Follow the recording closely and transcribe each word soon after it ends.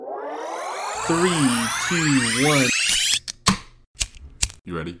3, 2, 1.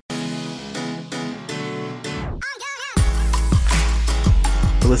 You ready?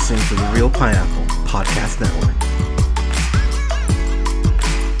 You're listening to the Real Pineapple Podcast Network.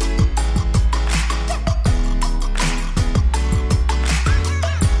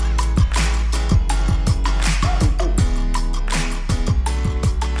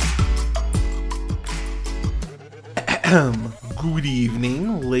 Good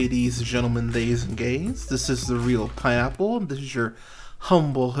evening, ladies, gentlemen, theys, and gays. This is the Real Pineapple. This is your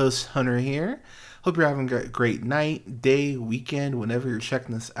humble host, Hunter, here. Hope you're having a great night, day, weekend, whenever you're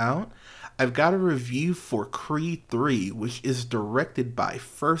checking this out. I've got a review for Creed 3, which is directed by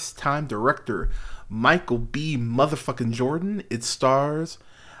first-time director Michael B. motherfucking Jordan. It stars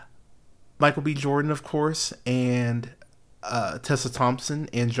Michael B. Jordan, of course, and Tessa Thompson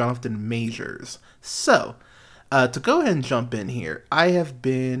and Jonathan Majors. So, to go ahead and jump in here, I have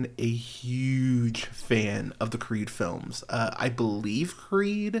been a huge fan of the Creed films. I believe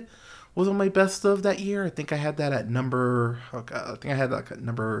Creed was on my best of that year. I think I had that at number 5,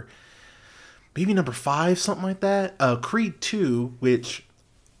 something like that. Creed 2, which,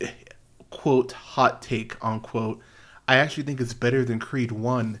 quote, hot take, unquote, I actually think is better than Creed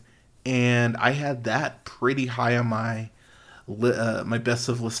 1. And I had that pretty high on my best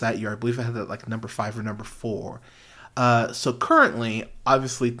of list that year. I believe I had that like number 5 or number 4. So currently,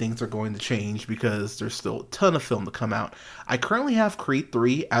 obviously things are going to change because there's still a ton of film to come out. I currently have Creed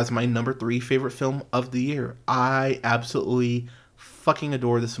 3 as my number 3 favorite film of the year. I absolutely fucking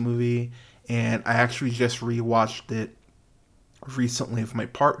adore this movie, and I actually just rewatched it recently with my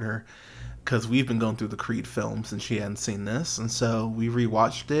partner because we've been going through the Creed films and she hadn't seen this, and so we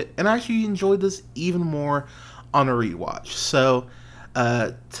rewatched it, and I actually enjoyed this even more on a rewatch. So,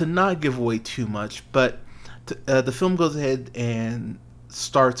 to not give away too much, but the film goes ahead and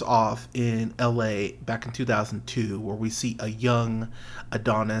starts off in LA back in 2002, where we see a young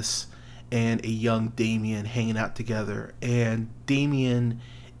Adonis and a young Damien hanging out together, and Damien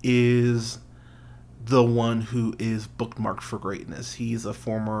is the one who is bookmarked for greatness. He's a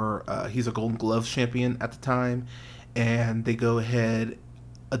he's a Golden Gloves champion at the time, and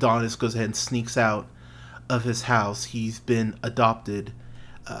Adonis goes ahead and sneaks out of his house. He's been adopted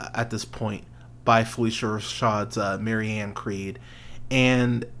at this point by Phylicia Rashad's Marianne Creed,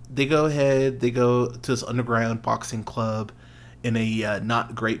 and they go to this underground boxing club in a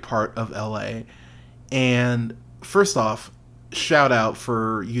not great part of LA. And first off, shout out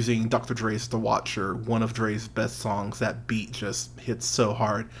for using Dr. Dre's The Watcher, one of Dre's best songs. That beat just hits so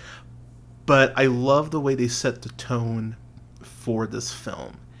hard. But I love the way they set the tone for this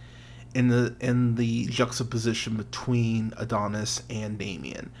film in the juxtaposition between Adonis and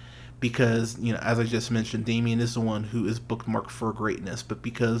Damien. Because, you know, as I just mentioned, Damien is the one who is bookmarked for greatness, but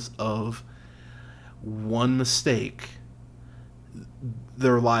because of one mistake,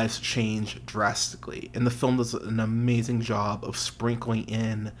 their lives change drastically. And the film does an amazing job of sprinkling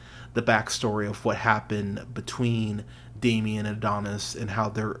in the backstory of what happened between Damien and Adonis and how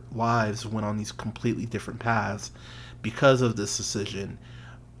their lives went on these completely different paths because of this decision,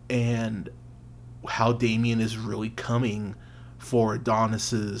 and how Damien is really coming for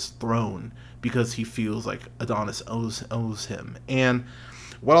Adonis's throne because he feels like Adonis owes him. And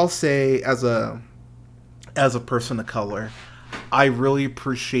what I'll say as a person of color, I really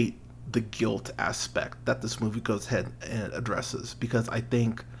appreciate the guilt aspect that this movie goes ahead and addresses, because I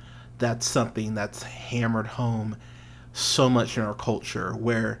think that's something that's hammered home so much in our culture,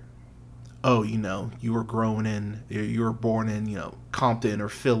 where, oh, you know, you were born in, you know, Compton or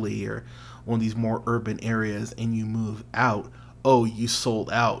Philly or one of these more urban areas, and you move out. Oh, you sold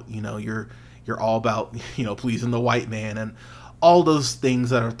out. You know, you're all about, you know, pleasing the white man, and all those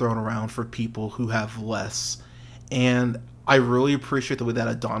things that are thrown around for people who have less. And I really appreciate the way that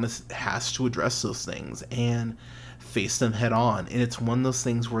Adonis has to address those things and face them head on. And it's one of those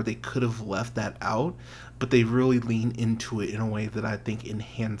things where they could have left that out, but they really lean into it in a way that I think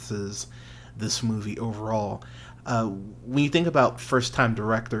enhances this movie overall. When you think about first-time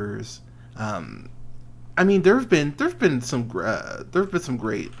directors, I mean, there've been some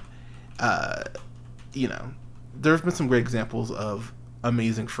great examples of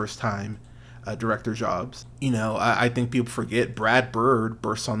amazing first-time director jobs. You know, I think people forget Brad Bird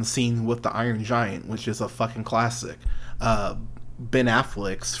burst on the scene with The Iron Giant, which is a fucking classic. Ben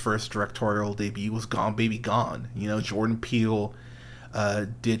Affleck's first directorial debut was Gone Baby Gone. You know, Jordan Peele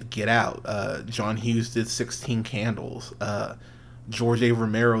did Get Out. John Hughes did 16 Candles. George A.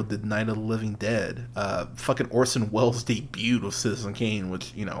 Romero did Night of the Living Dead. Fucking Orson Welles debuted with Citizen Kane,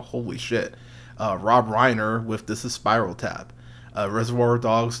 which, you know, holy shit. Rob Reiner with This Is Spiral Tap. Reservoir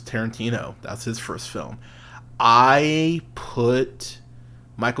Dogs, Tarantino. That's his first film. I put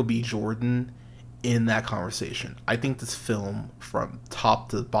Michael B. Jordan in that conversation. I think this film, from top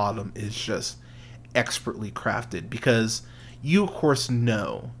to bottom, is just expertly crafted because you, of course,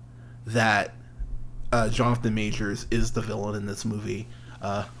 know that Jonathan Majors is the villain in this movie.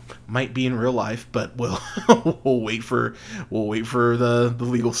 Might be in real life, but we'll wait for the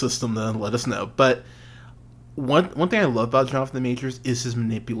legal system to let us know. But one thing I love about Jonathan Majors is his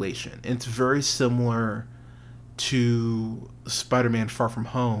manipulation. It's very similar to Spider-Man: Far From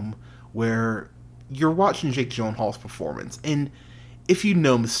Home, where you're watching Jake Gyllenhaal's performance, and if you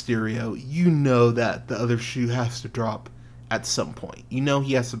know Mysterio, you know that the other shoe has to drop at some point. You know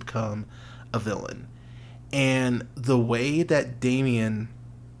he has to become a villain. And the way that Damien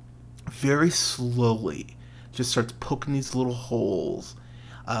very slowly just starts poking these little holes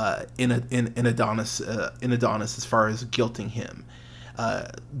in Adonis as far as guilting him.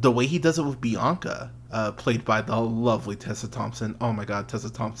 The way he does it with Bianca, played by the lovely Tessa Thompson. Oh my God, Tessa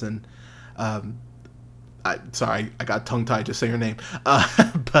Thompson. I got tongue-tied just saying her name.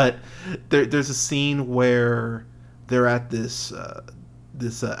 But there's a scene where they're at this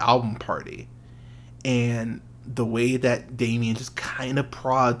album party, and the way that Damien just kind of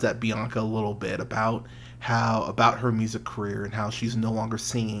prods at Bianca a little bit about her music career and how she's no longer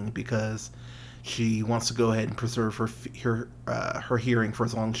singing because she wants to go ahead and preserve her hearing for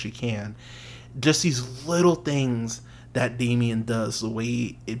as long as she can. Just these little things that Damien does, the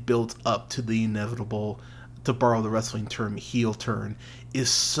way it builds up to the inevitable, to borrow the wrestling term, heel turn, is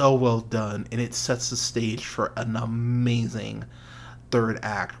so well done, and it sets the stage for an amazing third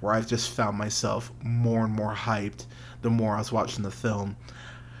act where I've just found myself more and more hyped the more I was watching the film.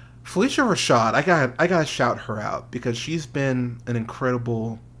 Phylicia Rashad, I gotta shout her out because she's been an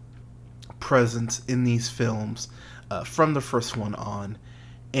incredible presence in these films from the first one on,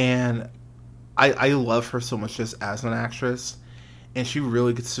 and I love her so much just as an actress, and she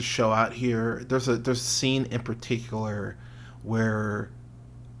really gets to show out here. There's a scene in particular where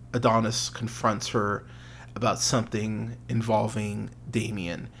Adonis confronts her about something involving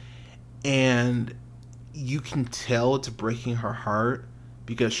Damien, and you can tell it's breaking her heart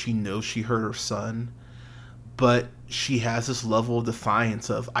because she knows she hurt her son, but she has this level of defiance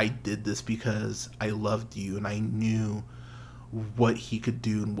of, I did this because I loved you and I knew what he could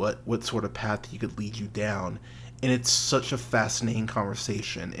do and what sort of path he could lead you down. And it's such a fascinating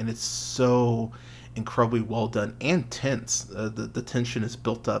conversation, and it's so incredibly well done and tense. The tension is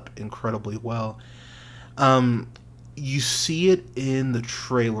built up incredibly well. You see it in the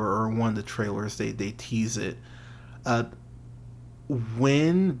trailer, or one of the trailers, they tease it.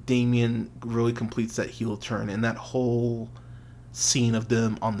 When Damien really completes that heel turn and that whole scene of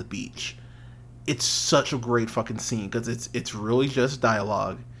them on the beach, it's such a great fucking scene because it's really just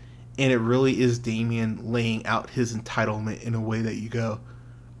dialogue, and it really is Damien laying out his entitlement in a way that you go,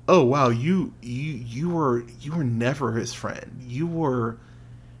 oh wow, you were never his friend. You were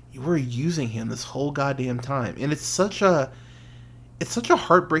using him this whole goddamn time. And it's such a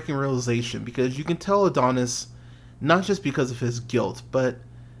heartbreaking realization because you can tell Adonis, not just because of his guilt, but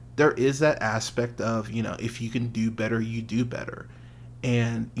there is that aspect of, if you can do better, you do better.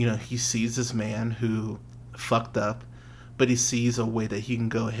 And, he sees this man who fucked up, but he sees a way that he can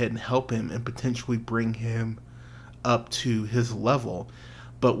go ahead and help him and potentially bring him up to his level.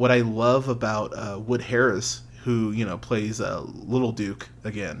 But what I love about Wood Harris, who, plays Little Duke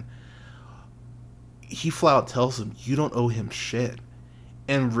again, he flat out tells him, you don't owe him shit.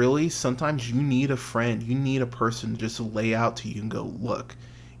 And really, sometimes you need a friend, you need a person to just lay out to you and go, look,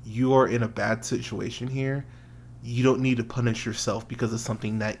 you are in a bad situation here. You don't need to punish yourself because of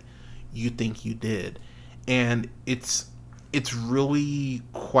something that you think you did. And it's really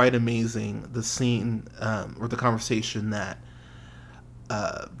quite amazing, the scene or the conversation that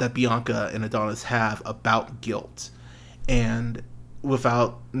Bianca and Adonis have about guilt. And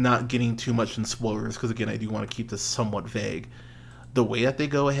without not getting too much in spoilers, because again, I do want to keep this somewhat vague, the way that they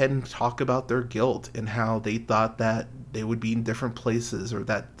go ahead and talk about their guilt and how they thought that they would be in different places or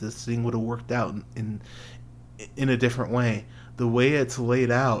that this thing would have worked out in a different way, the way it's laid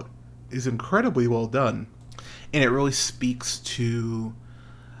out is incredibly well done. And it really speaks to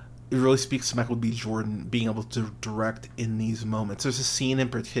Michael B. Jordan being able to direct in these moments. There's a scene in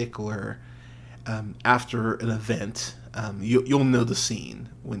particular after an event. You'll know the scene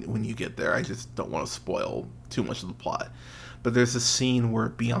when you get there. I just don't want to spoil too much of the plot. But there's a scene where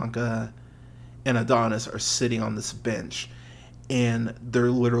Bianca and Adonis are sitting on this bench, and they're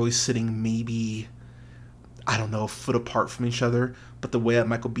literally sitting maybe, I don't know, a foot apart from each other. But the way that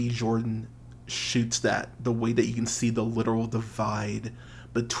Michael B. Jordan shoots that, the way that you can see the literal divide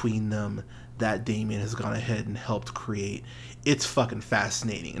between them that Damien has gone ahead and helped create, it's fucking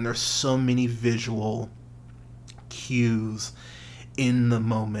fascinating. And there's so many visual cues in the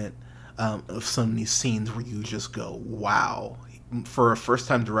moment of some of these scenes where you just go, wow. For a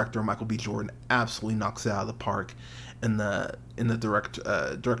first-time director, Michael B. Jordan absolutely knocks it out of the park in the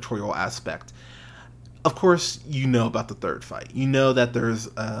directorial aspect. Of course, you know about the third fight. You know that there's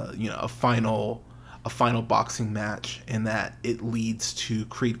a final boxing match, and that it leads to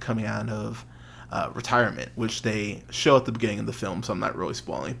Creed coming out of retirement, which they show at the beginning of the film, so I'm not really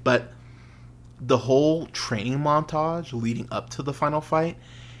spoiling. But the whole training montage leading up to the final fight,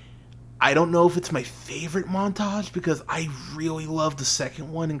 I don't know if it's my favorite montage, because I really love the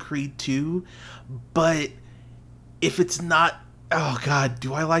second one in Creed 2, but if it's not, oh god,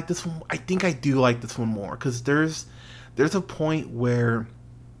 do I like this one? I think I do like this one more, because there's a point where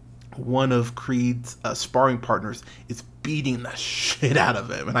one of Creed's sparring partners is beating the shit out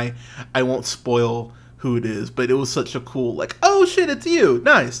of him, and I won't spoil who it is, but it was such a cool, like, oh shit, it's you,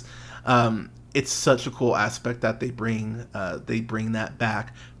 nice. It's such a cool aspect that they bring that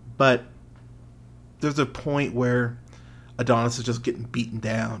back. But there's a point where Adonis is just getting beaten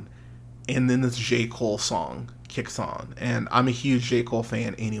down, and then this J. Cole song kicks on. And I'm a huge J. Cole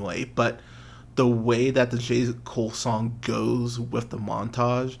fan anyway, but the way that the J. Cole song goes with the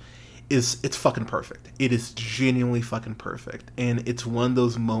montage it's fucking perfect. It is genuinely fucking perfect. And it's one of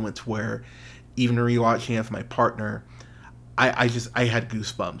those moments where, even rewatching it with my partner, I had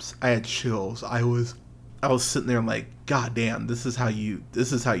goosebumps. I had chills. I was sitting there like, god damn, this is how you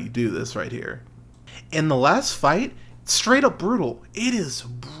do this right here. And the last fight, straight up brutal. It is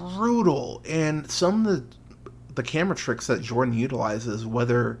brutal. And some of the camera tricks that Jordan utilizes,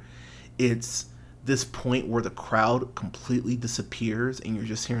 whether it's this point where the crowd completely disappears and you're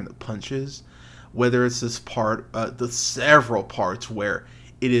just hearing the punches, whether it's this part, the several parts where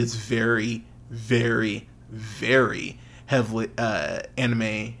it is very, very, very heavily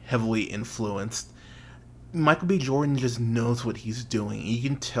anime heavily influenced. Michael B. Jordan just knows what he's doing. You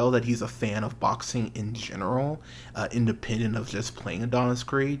can tell that he's a fan of boxing in general, independent of just playing Adonis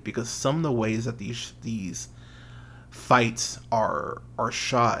Creed, because some of the ways that these fights are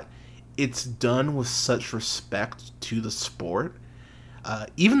shot, it's done with such respect to the sport.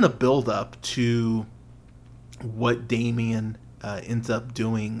 Even the build up to what Damien ends up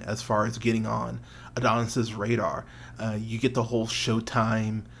doing as far as getting on Adonis's radar. You get the whole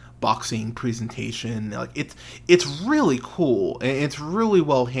Showtime boxing presentation. Like it's really cool, and it's really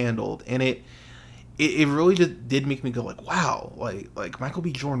well handled, and it really just did make me go like, wow, like Michael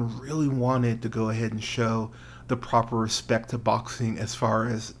B. Jordan really wanted to go ahead and show the proper respect to boxing as far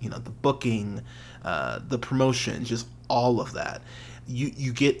as, the booking, the promotion, just all of that.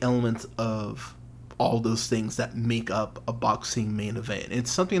 You get elements of all those things that make up a boxing main event.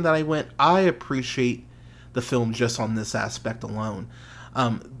 It's something that I appreciate the film just on this aspect alone.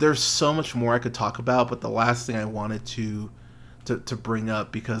 There's so much more I could talk about, but the last thing I wanted to bring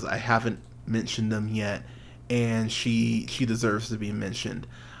up, because I haven't mentioned them yet, and she deserves to be mentioned.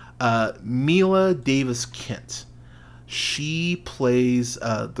 Mila Davis Kent. She plays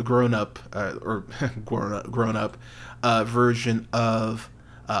the grown-up version of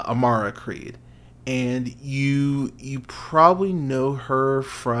Amara Creed. And you probably know her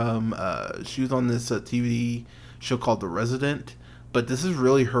from she was on this TV show called The Resident, but this is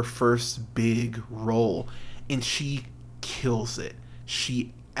really her first big role, and she kills it.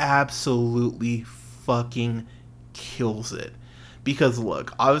 She absolutely fucking kills it. Because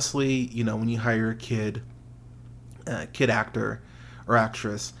look, obviously, when you hire a kid actor or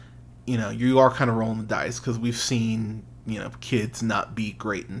actress, you are kind of rolling the dice, because we've seen kids not be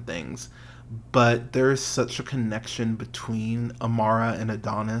great in things. But there's such a connection between Amara and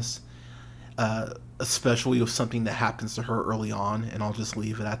Adonis, especially with something that happens to her early on, and I'll just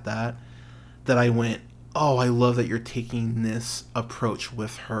leave it at that, that I went, oh, I love that you're taking this approach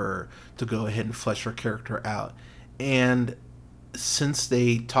with her to go ahead and flesh her character out. And since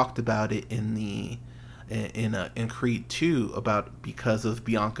they talked about it in Creed 2, about because of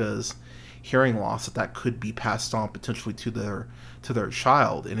Bianca's hearing loss, that could be passed on potentially to their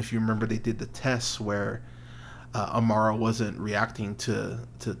child. And if you remember, they did the tests where Amara wasn't reacting to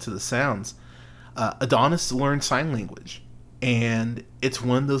the sounds. Adonis learned sign language, and it's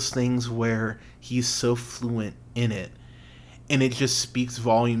one of those things where he's so fluent in it, and it just speaks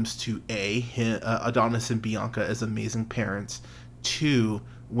volumes to Adonis and Bianca as amazing parents. 2,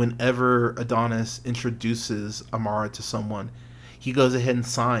 whenever Adonis introduces Amara to someone, he goes ahead and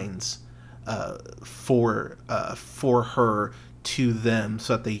signs for her to them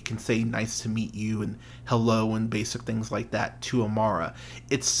so that they can say nice to meet you and hello and basic things like that to Amara.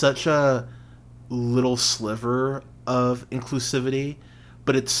 It's such a little sliver of inclusivity,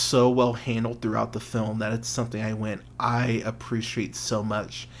 but it's so well handled throughout the film that it's something I appreciate so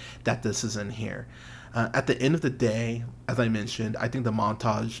much that this is in here. At the end of the day, as I mentioned, I think the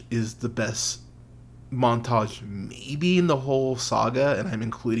montage is the best montage maybe in the whole saga, and I'm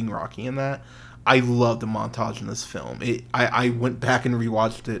including Rocky in that. I love the montage in this film. I went back and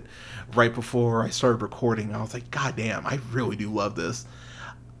rewatched it right before I started recording. I was like, God damn, I really do love this.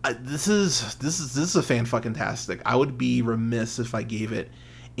 This is a fan-fucking-tastic. I would be remiss if I gave it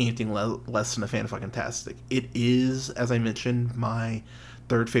anything less than a fan-fucking-tastic. It is, as I mentioned, my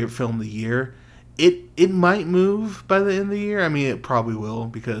third favorite film of the year. It might move by the end of the year. I mean, it probably will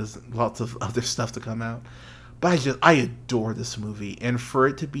because lots of other stuff to come out. But I adore this movie, and for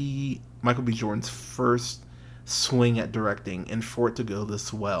it to be Michael B. Jordan's first swing at directing, and for it to go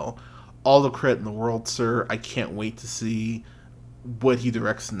this well, all the credit in the world, sir. I can't wait to see what he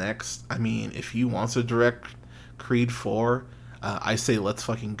directs next. I mean, if he wants to direct Creed 4, I say let's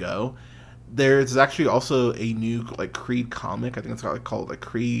fucking go. There's actually also a new like Creed comic. I think it's called like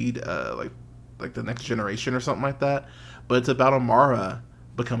Creed, like the Next Generation or something like that. But it's about Amara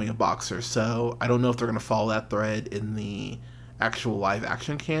becoming a boxer. So I don't know if they're gonna follow that thread in the actual live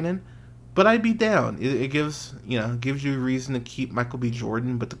action canon. But I'd be down. It gives you a reason to keep Michael B.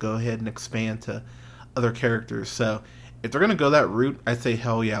 Jordan, but to go ahead and expand to other characters. So if they're gonna go that route, I'd say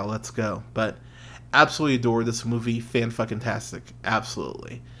hell yeah, let's go. But absolutely adore this movie, fan-fucking-tastic,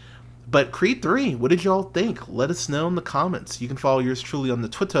 absolutely. But Creed 3, what did y'all think? Let us know in the comments. You can follow yours truly on the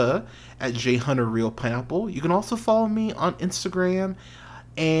Twitter at jhunterrealpineapple. You can also follow me on Instagram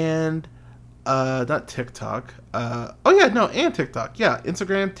and not TikTok. And TikTok. Yeah,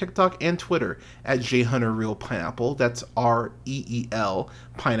 Instagram, TikTok, and Twitter at jhunterrealpineapple. That's REEL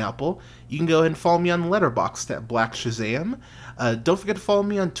Pineapple. You can go ahead and follow me on Letterboxd at Black Shazam. Don't forget to follow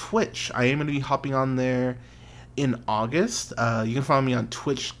me on Twitch. I am going to be hopping on there in August. You can follow me on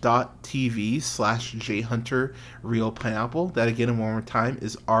twitch.tv/jhunterrealpineapple. That again, one more time,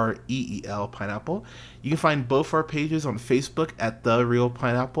 is REEL Pineapple. You can find both our pages on Facebook at The Real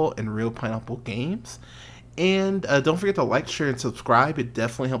Pineapple and Real Pineapple Games. And don't forget to like, share, and subscribe. It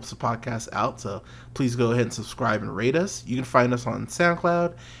definitely helps the podcast out, so please go ahead and subscribe and rate us. You can find us on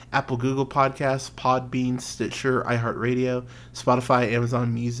SoundCloud, Apple, Google Podcasts, Podbean, Stitcher, iHeartRadio, Spotify,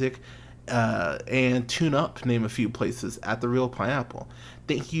 Amazon Music, and Tune Up, to name a few places, at The Real Pineapple.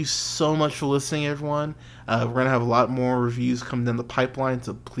 Thank you so much for listening, everyone. We're going to have a lot more reviews coming down the pipeline,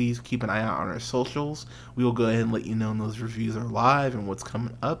 so please keep an eye out on our socials. We will go ahead and let you know when those reviews are live and what's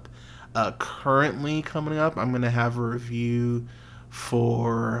coming up. Currently coming up, I'm going to have a review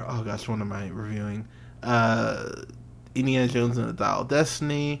for, what am I reviewing? Indiana Jones and the Dial of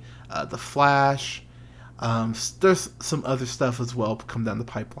Destiny, The Flash. There's some other stuff as well come down the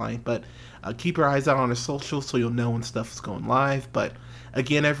pipeline, but keep your eyes out on our socials so you'll know when stuff is going live. But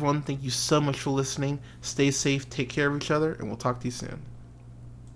again, everyone, thank you so much for listening. Stay safe, take care of each other, and we'll talk to you soon.